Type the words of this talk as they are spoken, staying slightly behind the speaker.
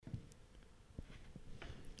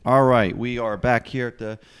All right, we are back here at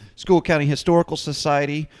the School County Historical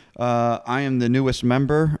Society. I am the newest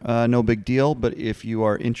member, no big deal, but if you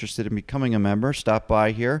are interested in becoming a member, stop by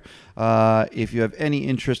here. If you have any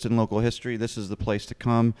interest in local history, this is the place to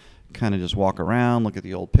come. Kind of just walk around, look at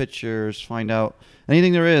the old pictures, find out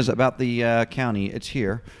anything there is about the county. It's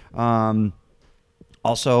here.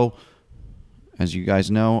 Also, as you guys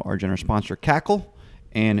know, our generous sponsor, Cackle,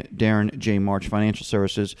 and Darren J. March Financial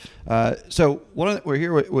Services. We're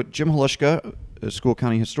here with Jim Halushka, School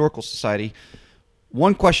County Historical Society.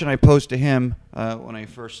 One question I posed to him when I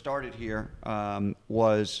first started here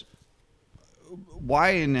was, why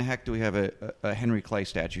in the heck do we have a Henry Clay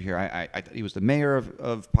statue here? I thought he was the mayor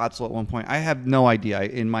of Pottsville at one point. I have no idea.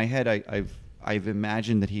 In my head, I've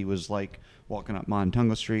imagined that he was like walking up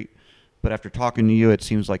Montunga Street. But after talking to you, it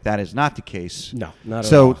seems like that is not the case. No, not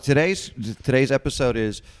at all. So today's episode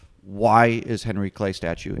is, why is Henry Clay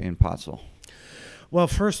statue in Pottsville? Well,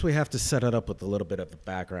 first we have to set it up with a little bit of a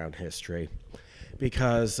background history,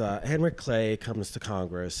 because Henry Clay comes to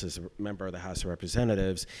Congress as a member of the House of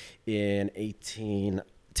Representatives in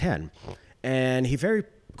 1810, and he very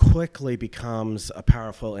quickly becomes a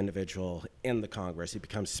powerful individual in the Congress. He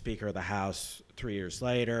becomes Speaker of the House 3 years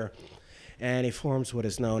later. And he forms what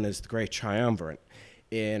is known as the Great Triumvirate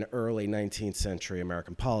in early 19th century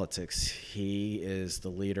American politics. He is the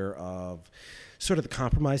leader of sort of the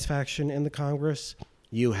compromise faction in the Congress.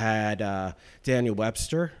 You had Daniel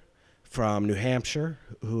Webster from New Hampshire,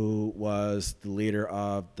 who was the leader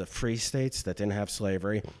of the free states that didn't have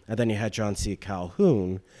slavery. And then you had John C.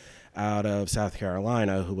 Calhoun out of South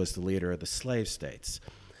Carolina, who was the leader of the slave states.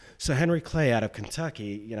 So Henry Clay out of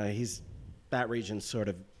Kentucky, he's that region sort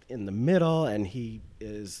of in the middle, and he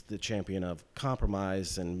is the champion of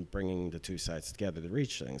compromise and bringing the two sides together to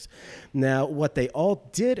reach things. Now, what they all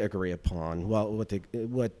did agree upon,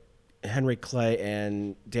 what Henry Clay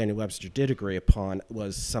and Daniel Webster did agree upon,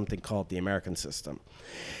 was something called the American system.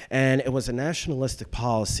 And it was a nationalistic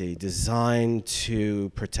policy designed to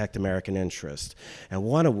protect American interest, and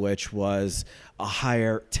one of which was a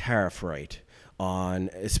higher tariff rate on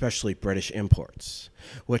especially British imports,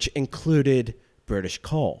 which included British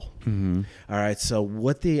coal. Mm-hmm. All right, so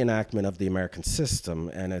with the enactment of the American system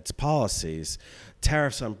and its policies,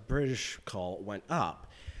 tariffs on British coal went up.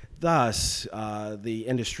 Thus, the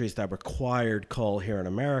industries that required coal here in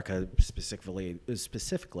America, specifically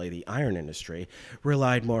the iron industry,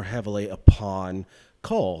 relied more heavily upon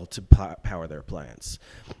coal to power their plants.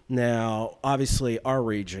 Now, obviously, our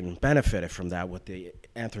region benefited from that with the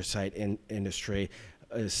anthracite industry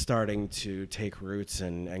starting to take roots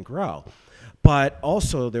and grow. But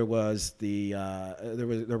also there was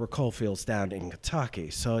there were coal fields down in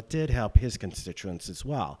Kentucky, so it did help his constituents as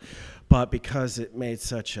well. But because it made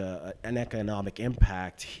such an economic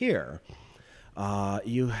impact here,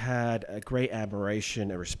 you had a great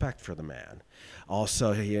admiration and respect for the man.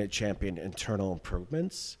 Also, he had championed internal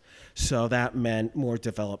improvements, so that meant more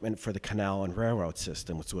development for the canal and railroad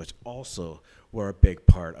system, which also were a big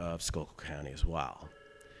part of Schuylkill County as well.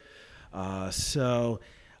 So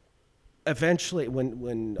eventually,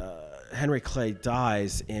 when Henry Clay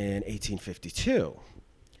dies in 1852,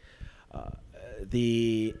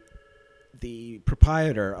 the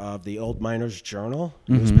proprietor of the Old Miners Journal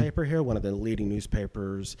newspaper here, one of the leading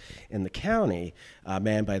newspapers in the county, a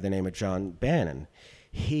man by the name of John Bannon,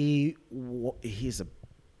 he's a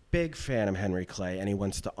big fan of Henry Clay, and he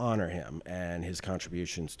wants to honor him and his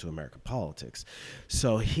contributions to American politics.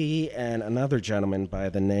 So he and another gentleman by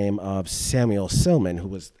the name of Samuel Silman, who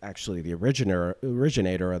was actually the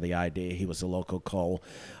originator of the idea, he was a local coal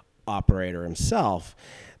operator himself,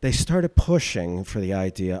 they started pushing for the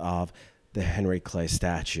idea of the Henry Clay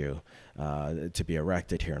statue to be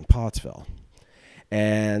erected here in Pottsville.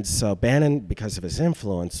 And so Bannon, because of his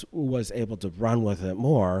influence, was able to run with it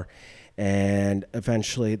more. And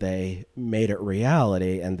eventually they made it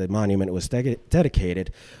reality, and the monument was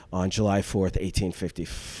dedicated on July 4th,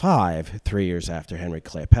 1855, 3 years after Henry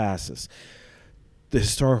Clay passes. The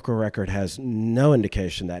historical record has no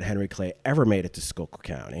indication that Henry Clay ever made it to Schuylkill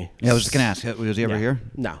County. Yeah, I was just going to ask, was he ever here?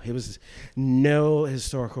 No, he was no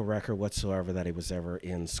historical record whatsoever that he was ever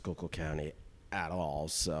in Schuylkill County at all.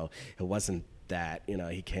 So it wasn't that,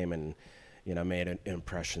 he came and made an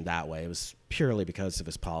impression that way. It was purely because of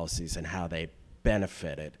his policies and how they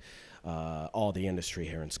benefited all the industry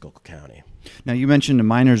here in Schuylkill County. Now, you mentioned the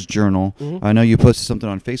Miners Journal. Mm-hmm. I know you posted something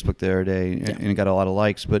on Facebook the other day, and it got a lot of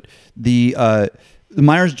likes. But the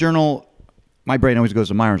Miners Journal, my brain always goes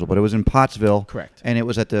to Minersville, but it was in Pottsville. Correct. And it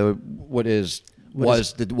was at the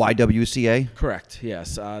the YWCA? Correct,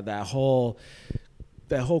 yes. That whole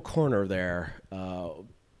corner there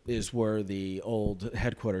is where the old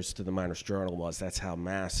headquarters to the Miners Journal was. That's how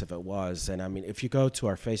massive it was. And I mean, if you go to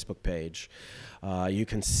our Facebook page, you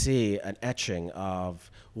can see an etching of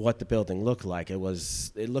what the building looked like. It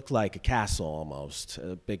looked like a castle almost,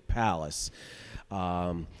 a big palace.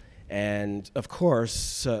 And of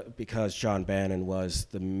course, because John Bannon was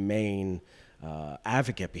the main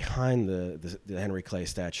advocate behind the Henry Clay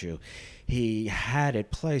statue, he had it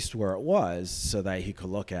placed where it was so that he could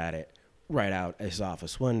look at it right out his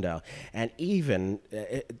office window. And even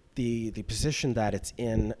the position that it's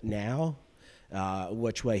in now,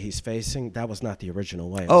 which way he's facing, that was not the original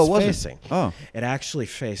way it was facing. Oh. It actually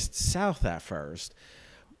faced south at first,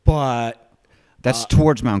 but... That's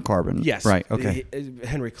towards Mount Carbon. Yes. Right, okay.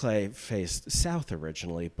 Henry Clay faced south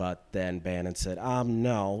originally, but then Bannon said,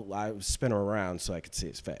 no, I spin her around so I could see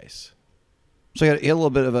his face. So you had a little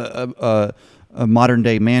bit of a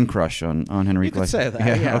modern-day man crush on Henry Clay. You could say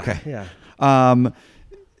that, yeah. Okay. Yeah.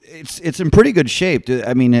 It's in pretty good shape.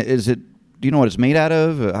 I mean, do you know what it's made out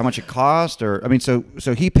of? How much it cost? Or I mean, so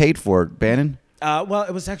he paid for it, Bannon? Well,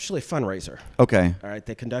 it was actually a fundraiser. Okay. All right.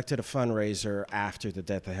 They conducted a fundraiser after the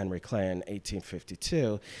death of Henry Clay in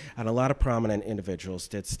 1852, and a lot of prominent individuals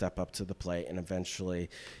did step up to the plate. And eventually,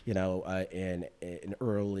 in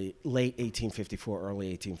late 1854, early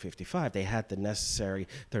 1855, they had the necessary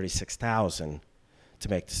 $36,000 to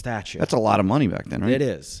make the statue. That's a lot of money back then, right? It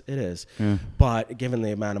is. Yeah. But given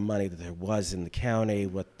the amount of money that there was in the county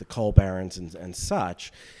with the coal barons and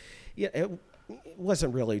such, it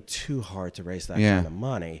wasn't really too hard to raise that kind of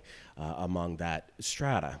money among that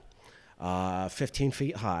strata. 15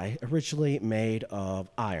 feet high, originally made of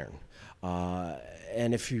iron.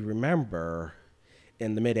 And if you remember,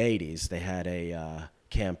 in the mid-'80s, they had a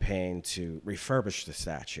campaign to refurbish the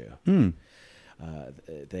statue.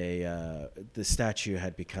 The statue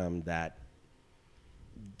had become that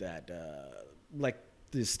like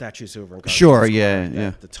the statues over in Garden Sure,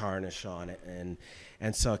 Square, the tarnish on it,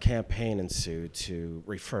 and so a campaign ensued to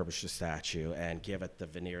refurbish the statue and give it the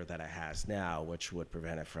veneer that it has now, which would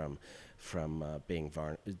prevent it from being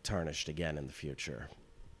tarnished again in the future.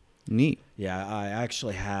 Neat. Yeah, I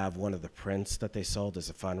actually have one of the prints that they sold as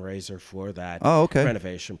a fundraiser for that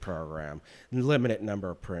renovation program. Limited number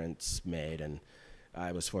of prints made, and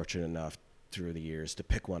I was fortunate enough through the years to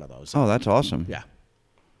pick one of those. Oh, that's awesome. Yeah.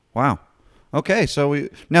 Wow. Okay, so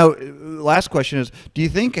now last question is: do you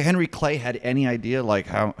think Henry Clay had any idea like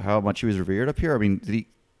how much he was revered up here? I mean, did he?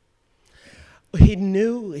 He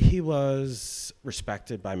knew he was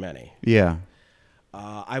respected by many. Yeah.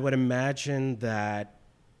 I would imagine that,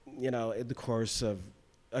 in the course of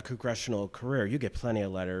a congressional career, you get plenty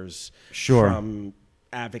of letters from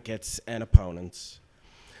advocates and opponents.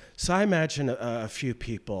 So I imagine a few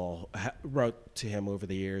people wrote to him over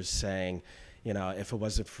the years saying, if it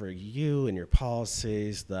wasn't for you and your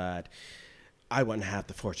policies, that I wouldn't have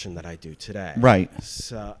the fortune that I do today. Right.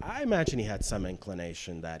 So I imagine he had some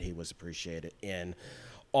inclination that he was appreciated in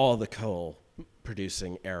all the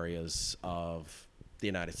coal-producing areas of the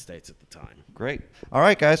United States at the time. Great. All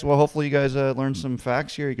right, guys. Well, hopefully you guys learned some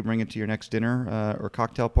facts here. You can bring it to your next dinner or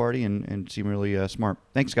cocktail party and seem really smart.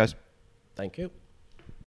 Thanks, guys. Thank you.